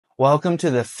Welcome to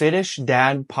the Fittish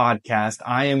Dad Podcast.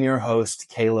 I am your host,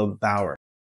 Caleb Bauer.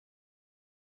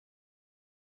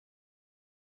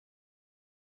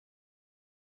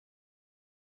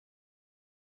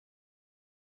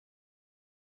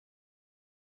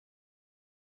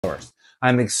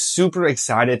 I'm super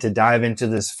excited to dive into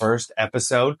this first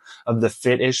episode of the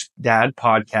Fittish Dad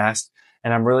Podcast.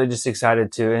 And I'm really just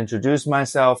excited to introduce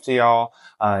myself to y'all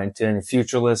and to any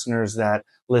future listeners that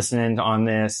listen in on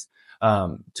this.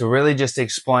 To really just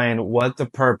explain what the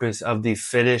purpose of the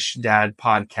Fittish Dad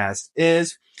Podcast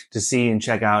is, to see and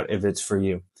check out if it's for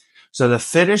you. So the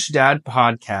Fittish Dad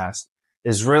Podcast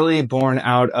is really born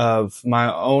out of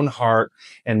my own heart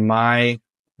and my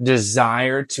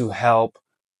desire to help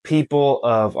people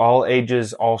of all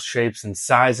ages, all shapes and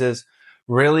sizes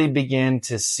really begin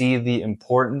to see the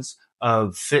importance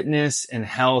of fitness and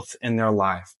health in their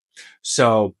life.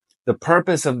 So the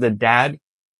purpose of the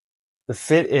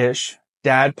Fittish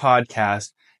Dad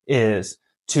Podcast is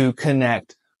to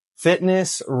connect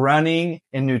fitness, running,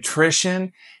 and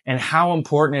nutrition, and how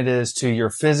important it is to your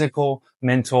physical,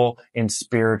 mental, and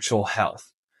spiritual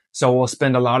health. So we'll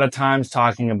spend a lot of times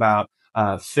talking about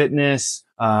fitness,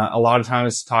 a lot of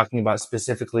times talking about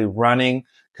specifically running,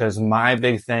 because my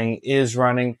big thing is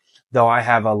running, though I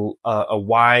have a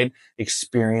wide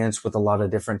experience with a lot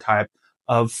of different type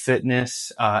of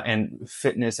fitness and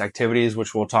fitness activities,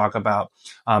 which we'll talk about,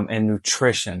 and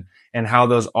nutrition, and how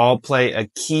those all play a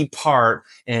key part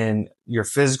in your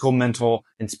physical, mental,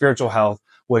 and spiritual health,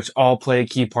 which all play a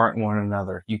key part in one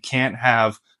another. You can't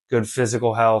have good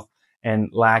physical health and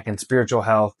lack in spiritual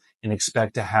health and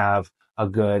expect to have a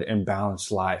good and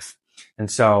balanced life. And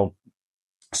so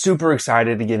super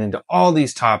excited to get into all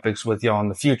these topics with y'all in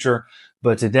the future.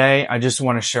 But today I just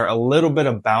want to share a little bit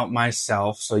about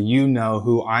myself so you know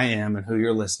who I am and who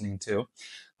you're listening to.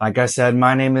 Like I said,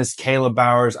 my name is Caleb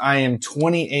Bowers. I am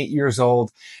 28 years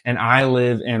old and I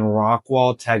live in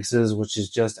Rockwall, Texas, which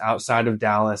is just outside of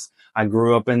Dallas. I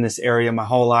grew up in this area my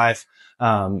whole life,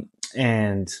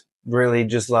 and really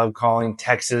just love calling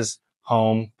Texas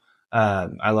home.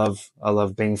 I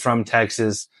love being from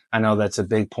Texas. I know that's a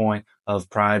big point of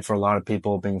pride for a lot of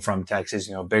people, being from Texas,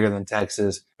 bigger than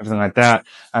Texas, everything like that.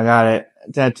 I got it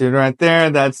tattooed right there.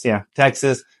 That's,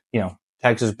 Texas,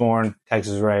 Texas born,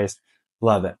 Texas raised.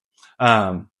 Love it.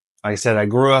 Like I said, I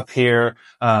grew up here.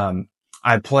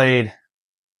 I played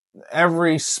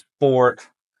every sport.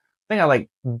 I think I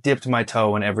dipped my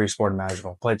toe in every sport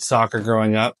imaginable. Played soccer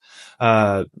growing up,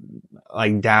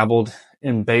 dabbled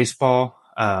in baseball,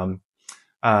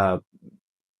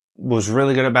 was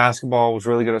really good at basketball, was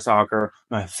really good at soccer.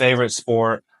 My favorite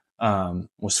sport,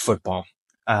 was football.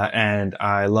 And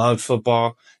I loved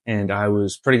football and I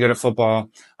was pretty good at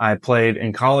football. I played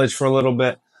in college for a little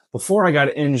bit before I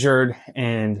got injured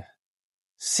and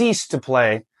ceased to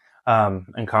play,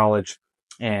 in college.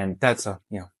 And that's a,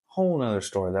 whole nother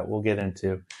story that we'll get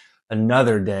into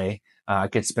another day. I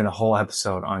could spend a whole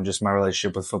episode on just my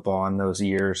relationship with football in those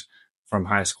years from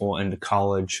high school into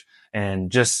college,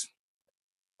 and just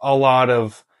a lot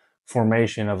of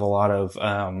formation of a lot of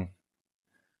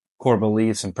core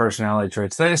beliefs and personality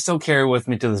traits that I still carry with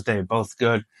me to this day, both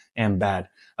good and bad.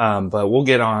 But we'll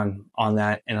get on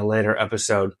that in a later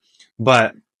episode.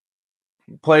 But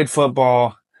played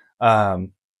football,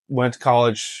 went to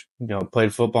college,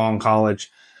 played football in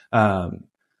college, got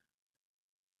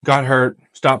hurt,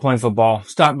 stopped playing football,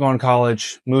 stopped going to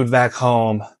college, moved back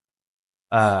home,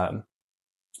 got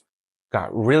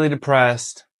really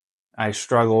depressed. I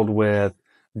struggled with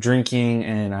drinking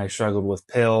and I struggled with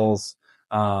pills,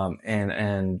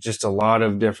 and just a lot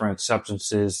of different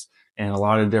substances and a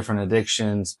lot of different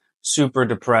addictions, super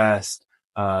depressed,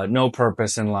 no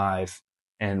purpose in life,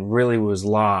 and really was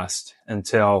lost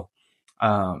until,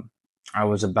 I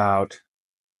was about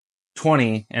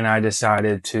 20 and I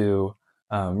decided to,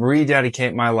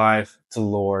 rededicate my life to the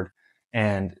Lord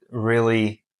and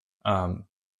really,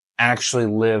 actually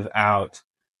live out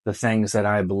the things that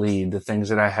I believed, the things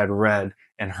that I had read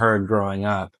and heard growing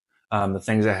up, the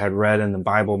things I had read in the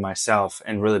Bible myself,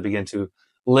 and really begin to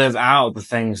live out the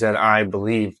things that I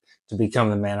believed to become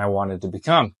the man I wanted to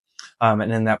become.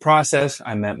 And in that process,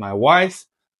 I met my wife,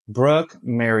 Brooke,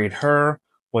 married her,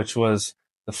 which was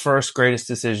the first greatest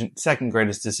decision, second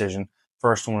greatest decision.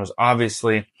 First one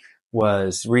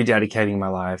was rededicating my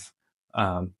life,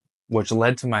 which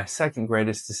led to my second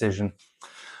greatest decision,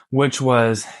 which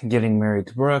was getting married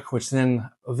to Brooke, which then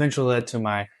eventually led to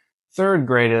my third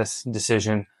greatest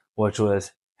decision, which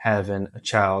was having a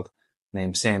child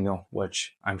named Samuel,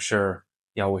 which I'm sure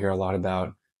y'all will hear a lot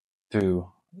about through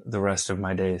the rest of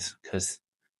my days, because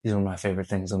he's one of my favorite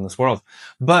things in this world.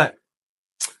 But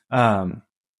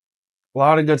a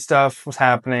lot of good stuff was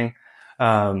happening.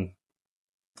 And,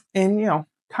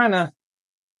 kind of,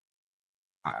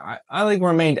 I like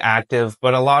remained active,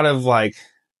 but a lot of like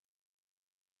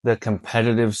the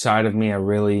competitive side of me, I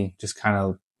really just kind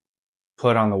of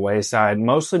put on the wayside,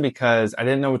 mostly because I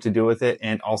didn't know what to do with it.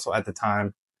 And also at the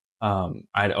time,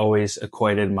 I'd always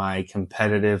equated my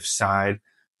competitive side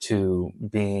to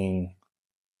being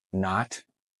not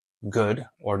good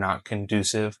or not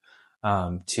conducive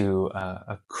to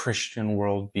a Christian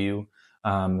worldview,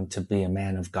 to be a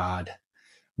man of God.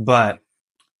 But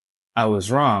I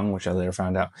was wrong, which I later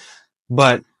found out.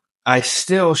 But I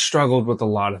still struggled with a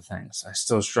lot of things. I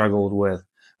still struggled with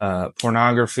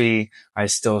pornography. I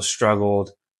still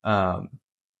struggled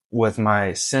with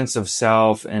my sense of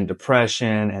self and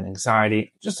depression and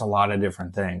anxiety, just a lot of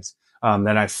different things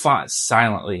that I fought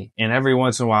silently. And every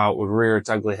once in a while, it would rear its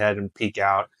ugly head and peek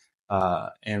out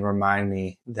and remind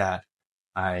me that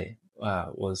I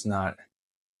was not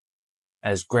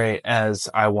as great as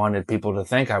I wanted people to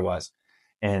think I was.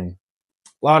 And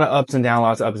a lot of ups and downs,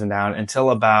 lots of ups and downs until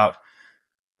about,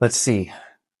 let's see.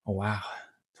 Oh, wow.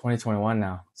 2021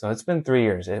 now. So it's been 3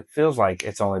 years. It feels like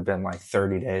it's only been like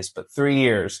 30 days, but 3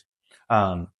 years.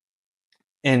 In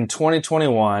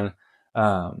 2021,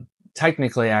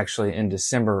 technically actually in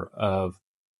December of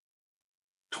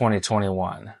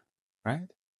 2021, right?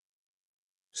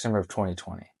 December of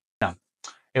 2020. No,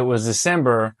 it was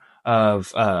December of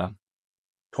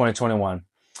 2021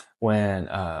 when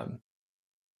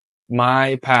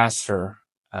my pastor,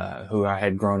 who I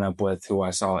had grown up with, who I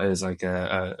saw as like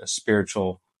a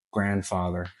spiritual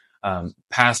grandfather,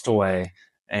 passed away.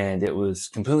 And it was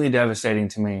completely devastating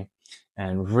to me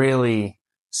and really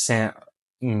sent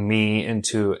me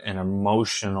into an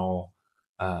emotional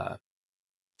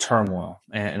turmoil.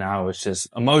 And I was just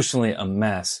emotionally a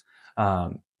mess.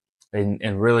 And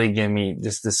really gave me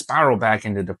just the spiral back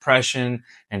into depression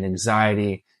and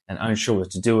anxiety and unsure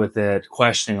what to do with it,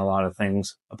 questioning a lot of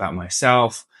things about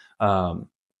myself. And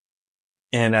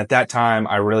at that time,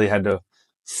 I really had to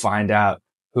find out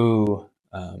who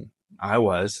I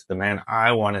was, the man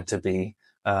I wanted to be,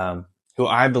 who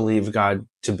I believed God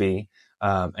to be,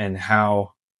 and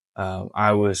how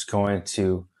I was going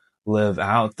to live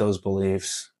out those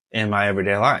beliefs in my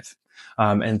everyday life.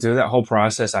 And through that whole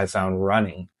process, I found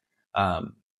running.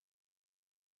 Um,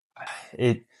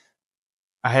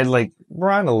 I had like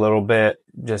run a little bit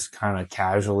just kind of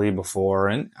casually before.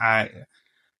 And I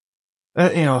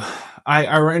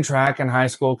ran track in high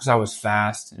school because I was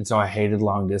fast. And so I hated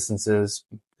long distances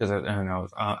because I don't know,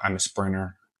 I'm a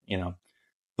sprinter,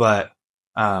 but,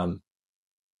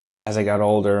 as I got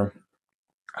older,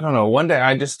 I don't know, one day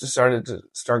I just decided to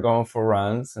start going for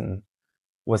runs. And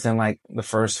within like the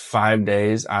first 5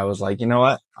 days, I was like, you know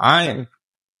what? I'm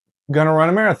going to run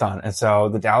a marathon. And so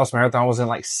the Dallas Marathon was in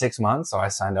like 6 months. So I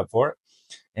signed up for it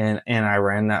and I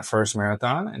ran that first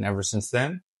marathon. And ever since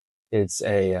then, it's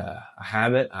a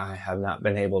habit I have not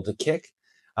been able to kick.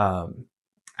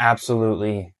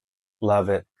 Absolutely love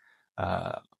it.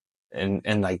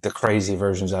 And like the crazy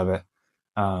versions of it.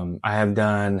 I have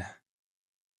done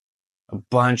a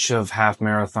bunch of half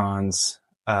marathons,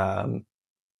 a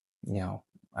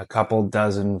couple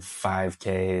dozen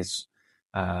 5Ks.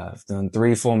 I've done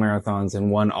 3 full marathons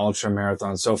and 1 ultra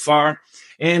marathon so far.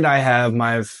 And I have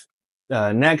my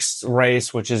next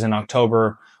race, which is in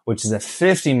October, which is a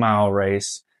 50-mile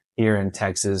race here in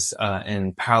Texas,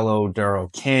 in Palo Duro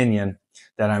Canyon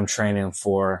that I'm training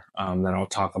for, that I'll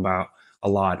talk about a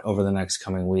lot over the next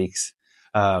coming weeks.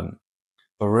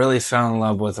 But really fell in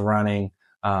love with running,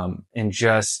 and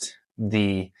just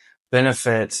the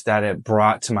benefits that it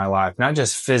brought to my life, not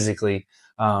just physically,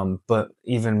 but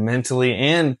even mentally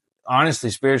and honestly,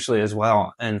 spiritually as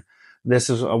well. And this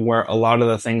is where a lot of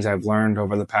the things I've learned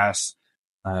over the past,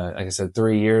 like I said,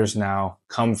 3 years now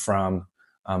come from,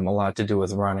 a lot to do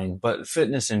with running, but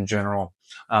fitness in general,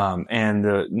 and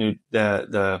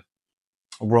the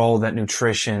role that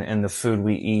nutrition and the food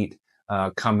we eat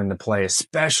come into play,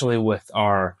 especially with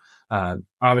our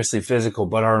obviously physical,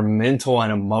 but our mental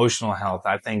and emotional health.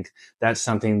 I think that's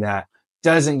something that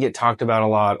doesn't get talked about a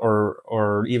lot,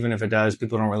 or even if it does,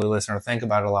 people don't really listen or think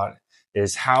about it a lot,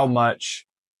 is how much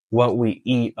what we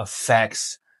eat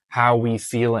affects how we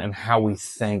feel and how we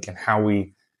think and how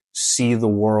we see the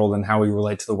world and how we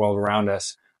relate to the world around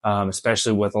us,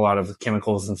 especially with a lot of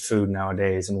chemicals in food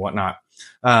nowadays and whatnot.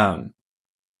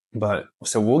 But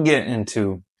so we'll get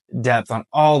into depth on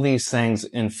all these things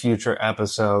in future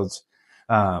episodes.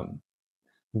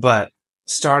 But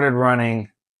started running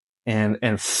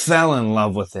and fell in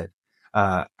love with it.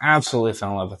 Absolutely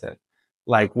fell in love with it.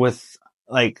 Like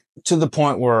to the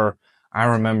point where I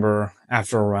remember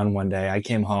after a run one day, I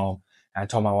came home And I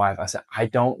told my wife, I said, I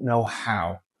don't know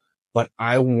how, but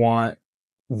I want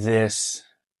this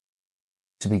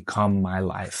to become my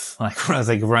life. Like when I was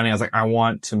like running, I was like, I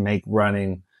want to make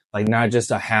running like not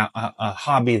just a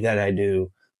hobby that I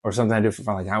do or something I do for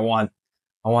fun. Like I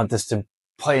want this to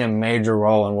play a major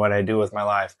role in what I do with my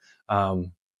life.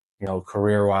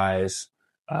 Career wise,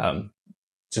 um,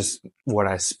 just what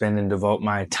I spend and devote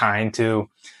my time to.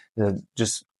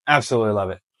 Just absolutely love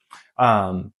it.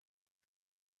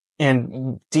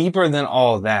 And deeper than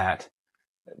all that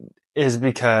is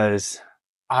because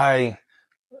I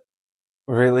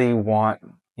really want,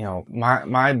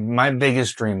 my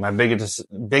biggest dream, my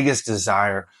biggest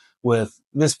desire with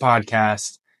this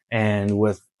podcast and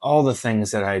with all the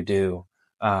things that I do,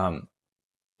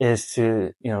 is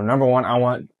to, number one, I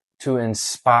want to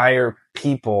inspire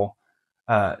people,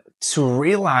 to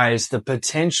realize the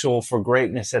potential for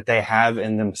greatness that they have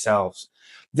in themselves.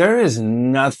 There is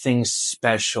nothing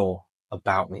special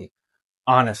about me.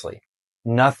 Honestly,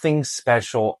 nothing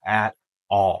special at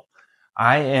all.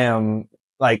 I am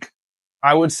like,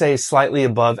 I would say slightly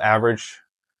above average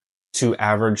to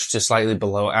slightly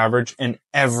below average in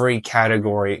every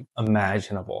category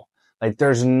imaginable. Like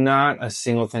there's not a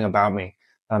single thing about me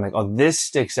that I'm like, oh, this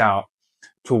sticks out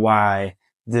to why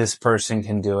this person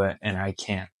can do it and I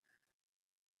can't.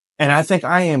 And I think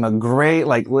I am a great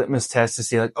like litmus test to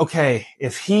see like, okay,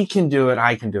 if he can do it,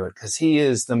 I can do it because he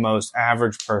is the most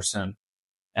average person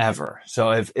ever.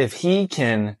 So if he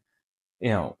can,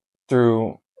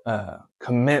 through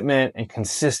commitment and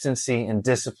consistency and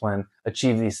discipline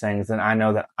achieve these things, then I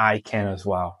know that I can as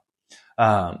well.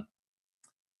 And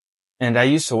I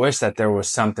used to wish that there was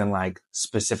something like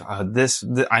specific,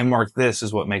 I mark this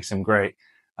is what makes him great.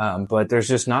 But there's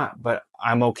just not, but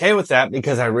I'm okay with that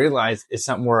because I realize it's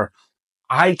something where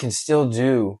I can still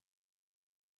do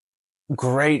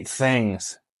great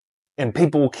things and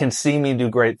people can see me do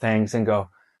great things and go,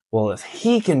 well, if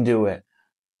he can do it,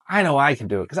 I know I can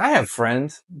do it. Cause I have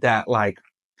friends that like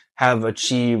have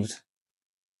achieved,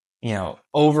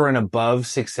 over and above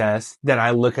success that I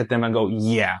look at them and go,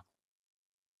 yeah,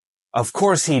 of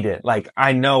course he did. Like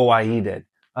I know why he did.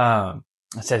 I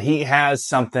said he has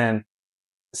something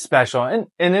special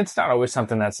and it's not always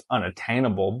something that's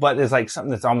unattainable, but it's like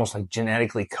something that's almost like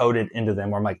genetically coded into them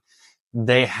where I'm like,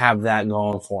 they have that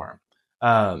going for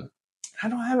them. I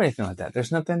don't have anything like that.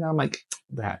 There's nothing I'm like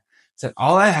that. So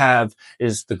all I have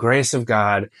is the grace of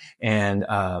God and,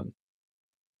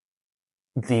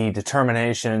 the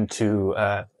determination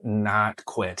to, not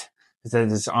quit.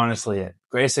 That is honestly it.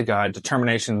 Grace of God,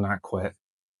 determination to not quit.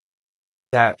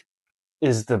 That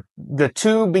is the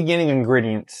two beginning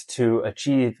ingredients to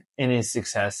achieve any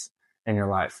success in your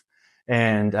life.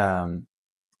 And,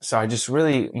 so I just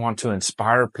really want to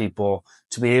inspire people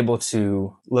to be able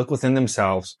to look within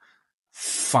themselves,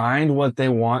 find what they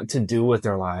want to do with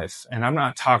their life. And I'm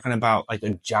not talking about like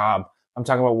a job. I'm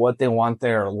talking about what they want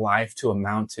their life to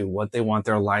amount to, what they want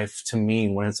their life to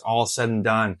mean when it's all said and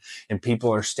done and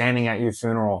people are standing at your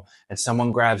funeral and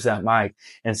someone grabs that mic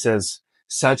and says,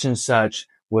 such and such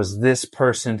was this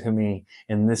person to me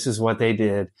and this is what they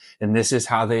did and this is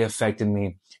how they affected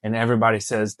me. And everybody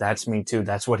says, that's me too.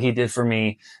 That's what he did for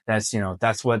me. That's,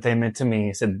 that's what they meant to me.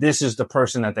 He said, this is the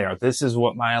person that they are. This is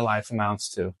what my life amounts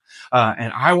to.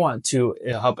 And I want to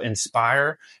help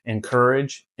inspire,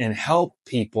 encourage, and help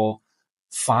people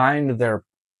find their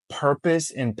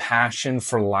purpose and passion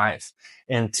for life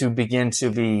and to begin to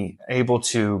be able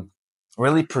to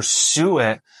really pursue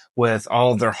it with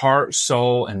all of their heart,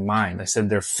 soul, and mind. I said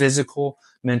their physical,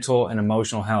 mental, and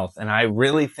emotional health. And I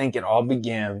really think it all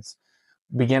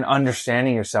begin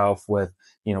understanding yourself with,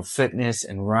 fitness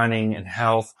and running and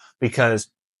health, because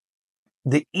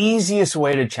the easiest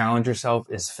way to challenge yourself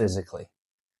is physically.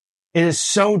 It is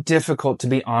so difficult to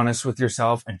be honest with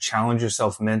yourself and challenge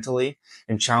yourself mentally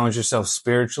and challenge yourself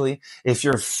spiritually if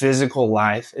your physical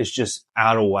life is just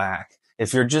out of whack.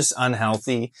 If you're just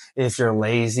unhealthy, if you're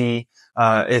lazy,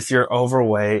 if you're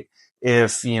overweight,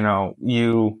 if,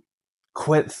 you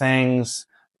quit things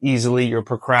easily, you're a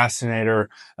procrastinator.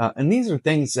 And these are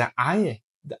things that I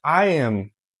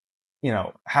am,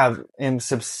 am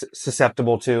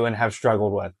susceptible to and have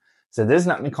struggled with. So this is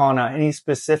not me calling out any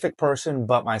specific person,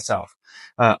 but myself.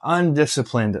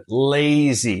 Undisciplined,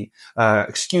 lazy,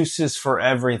 excuses for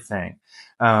everything.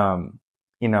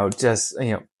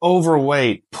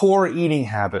 Overweight, poor eating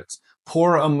habits,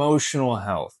 poor emotional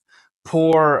health,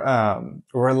 poor,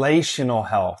 relational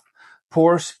health,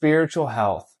 poor spiritual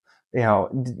health,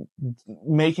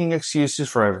 making excuses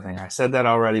for everything. I said that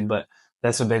already, but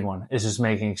that's a big one. It's just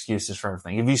making excuses for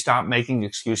everything. If you stop making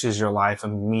excuses, your life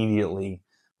immediately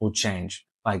will change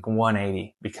like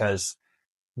 180 because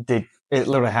It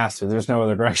literally has to. There's no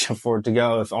other direction for it to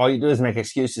go. If all you do is make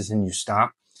excuses and you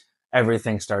stop,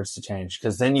 everything starts to change,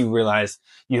 because then you realize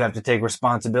you have to take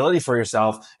responsibility for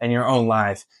yourself and your own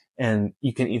life, and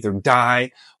you can either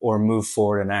die or move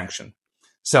forward in action.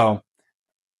 So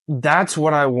that's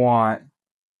what I want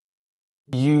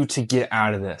you to get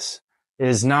out of this,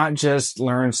 is not just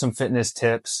learn some fitness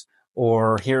tips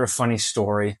or hear a funny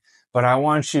story, but I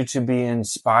want you to be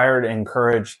inspired and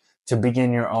encouraged to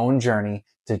begin your own journey,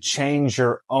 to change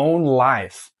your own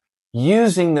life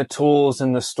using the tools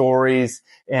and the stories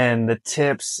and the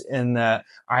tips and the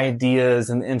ideas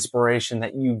and the inspiration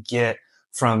that you get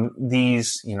from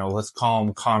these, let's call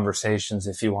them conversations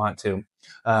if you want to,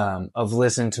 of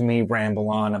listen to me ramble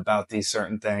on about these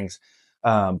certain things.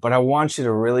 But I want you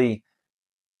to really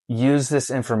use this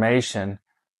information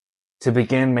to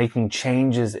begin making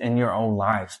changes in your own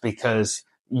life, because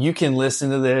you can listen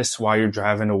to this while you're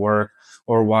driving to work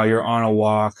or while you're on a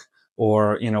walk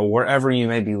or, wherever you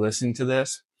may be listening to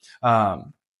this.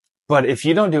 But if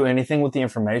you don't do anything with the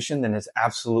information, then it's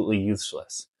absolutely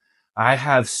useless. I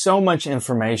have so much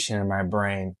information in my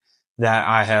brain that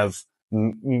I have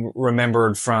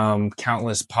remembered from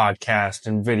countless podcasts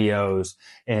and videos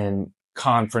and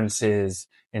conferences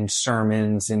and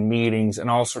sermons and meetings and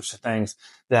all sorts of things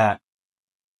that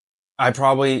I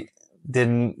probably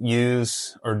didn't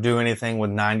use or do anything with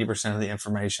 90% of the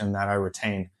information that I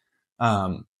retained.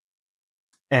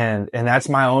 And that's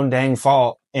my own dang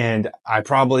fault. And I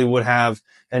probably would have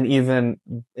I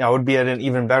would be at an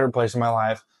even better place in my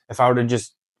life if I would have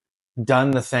just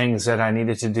done the things that I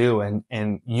needed to do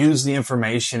and use the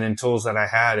information and tools that I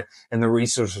had and the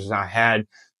resources I had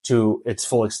to its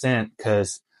full extent.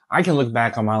 Cause I can look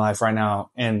back on my life right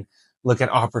now and look at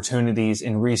opportunities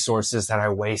and resources that I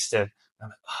wasted.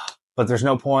 But there's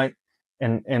no point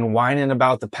in whining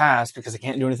about the past, because I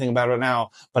can't do anything about it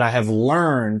now. But I have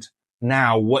learned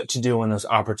now what to do when those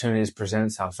opportunities present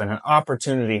itself. And an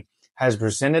opportunity has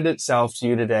presented itself to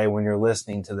you today when you're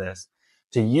listening to this,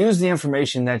 to use the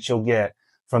information that you'll get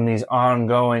from these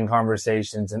ongoing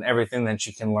conversations and everything that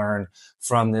you can learn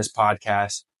from this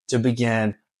podcast to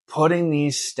begin putting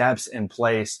these steps in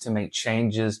place to make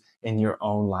changes in your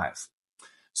own life.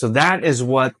 So that is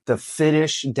what the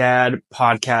Fit-ish Dad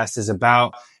podcast is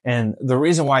about. And the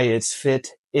reason why it's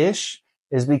fit-ish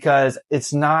is because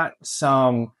it's not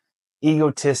some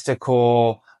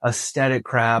egotistical aesthetic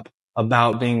crap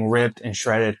about being ripped and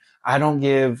shredded. I don't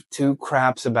give two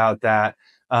craps about that.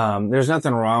 There's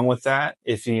nothing wrong with that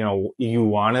if you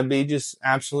want to be just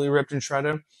absolutely ripped and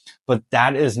shredded, but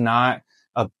that is not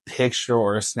a picture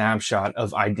or a snapshot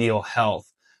of ideal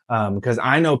health. Because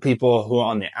I know people who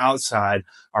on the outside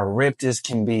are ripped as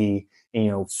can be,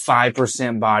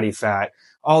 5% body fat,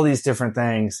 all these different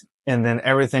things. And then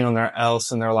everything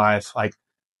else in their life, like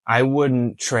I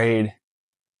wouldn't trade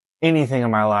anything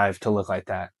in my life to look like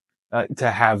that,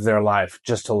 to have their life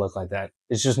just to look like that.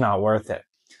 It's just not worth it.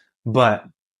 But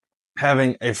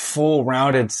having a full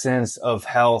rounded sense of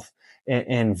health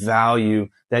and value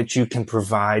that you can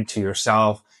provide to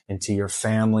yourself and to your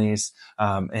families,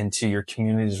 and to your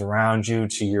communities around you,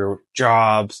 to your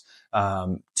jobs,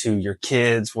 to your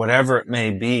kids, whatever it may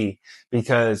be,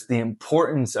 because the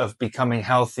importance of becoming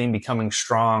healthy and becoming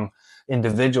strong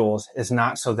individuals is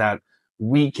not so that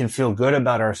we can feel good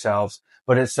about ourselves,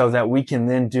 but it's so that we can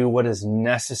then do what is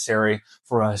necessary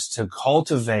for us to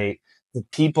cultivate the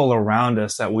people around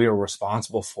us that we are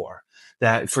responsible for,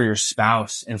 that for your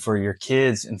spouse and for your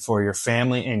kids and for your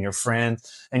family and your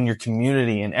friends and your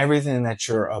community and everything that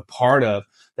you're a part of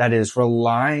that is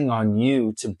relying on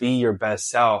you to be your best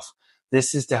self.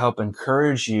 This is to help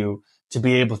encourage you to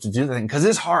be able to do that thing, because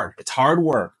it's hard. It's hard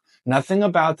work. Nothing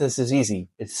about this is easy.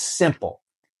 It's simple,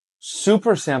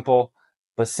 super simple,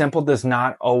 but simple does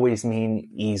not always mean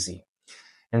easy.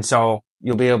 And so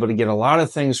you'll be able to get a lot of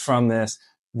things from this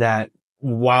that,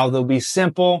 while they'll be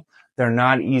simple, they're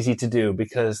not easy to do,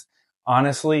 because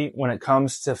honestly, when it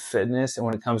comes to fitness and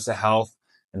when it comes to health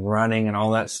and running and all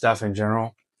that stuff in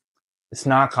general, it's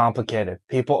not complicated.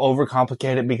 People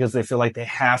overcomplicate it because they feel like they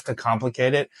have to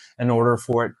complicate it in order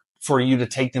for you to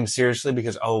take them seriously,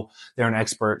 because, they're an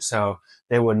expert, so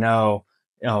they would know,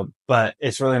 but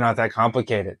it's really not that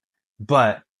complicated.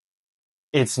 But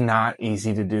it's not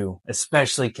easy to do,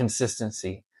 especially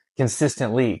consistently,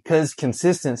 because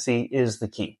consistency is the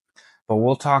key. But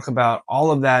we'll talk about all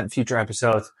of that in future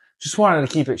episodes. Just wanted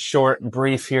to keep it short and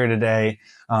brief here today,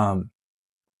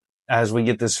 as we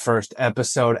get this first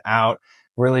episode out.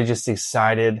 Really just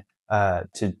excited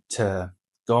to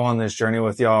go on this journey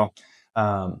with y'all.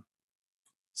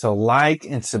 So like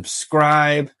and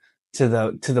subscribe to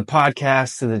the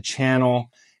podcast, to the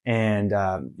channel, And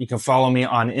you can follow me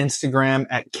on Instagram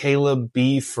at Caleb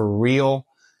B for real.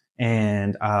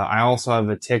 And I also have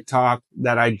a TikTok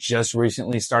that I just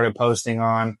recently started posting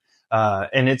on.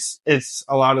 And it's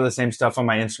a lot of the same stuff on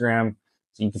my Instagram.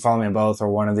 So you can follow me on both or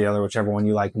one or the other, whichever one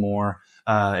you like more.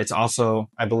 It's also,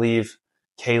 I believe,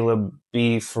 Caleb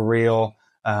B for real.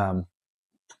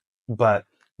 But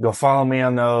go follow me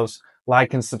on those,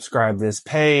 like and subscribe this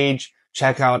page,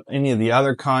 check out any of the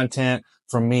other content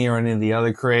from me or any of the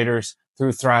other creators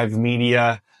through Thrive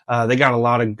Media. They got a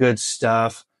lot of good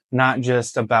stuff, not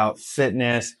just about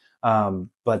fitness,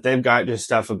 but they've got just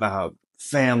stuff about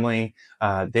family.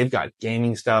 They've got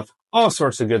gaming stuff, all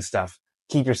sorts of good stuff.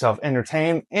 Keep yourself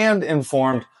entertained and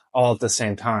informed all at the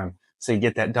same time. So you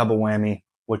get that double whammy,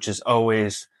 which is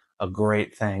always a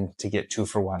great thing to get 2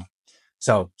 for 1.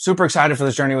 So super excited for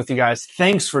this journey with you guys.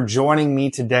 Thanks for joining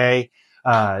me today.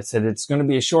 I said it's going to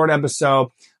be a short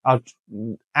episode.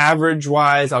 Average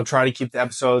wise, I'll try to keep the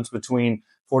episodes between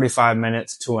 45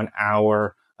 minutes to an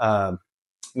hour,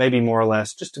 maybe more or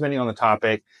less, just depending on the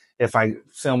topic. If I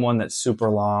film one that's super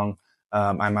long,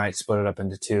 I might split it up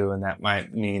into 2, and that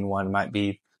might mean one might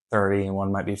be 30 and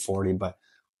one might be 40, but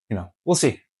we'll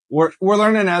see. We're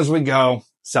learning as we go.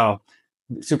 So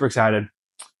super excited.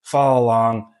 Follow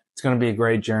along. It's going to be a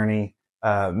great journey.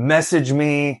 Message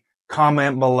me,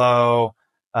 comment below,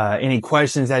 any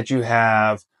questions that you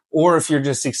have, or if you're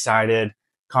just excited,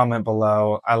 comment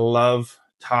below. I love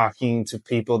talking to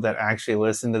people that actually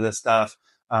listen to this stuff,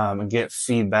 and get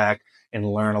feedback and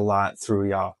learn a lot through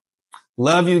y'all.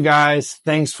 Love you guys.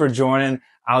 Thanks for joining.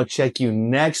 I'll check you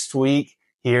next week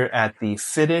here at the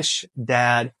Fittish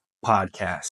Dad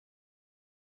Podcast.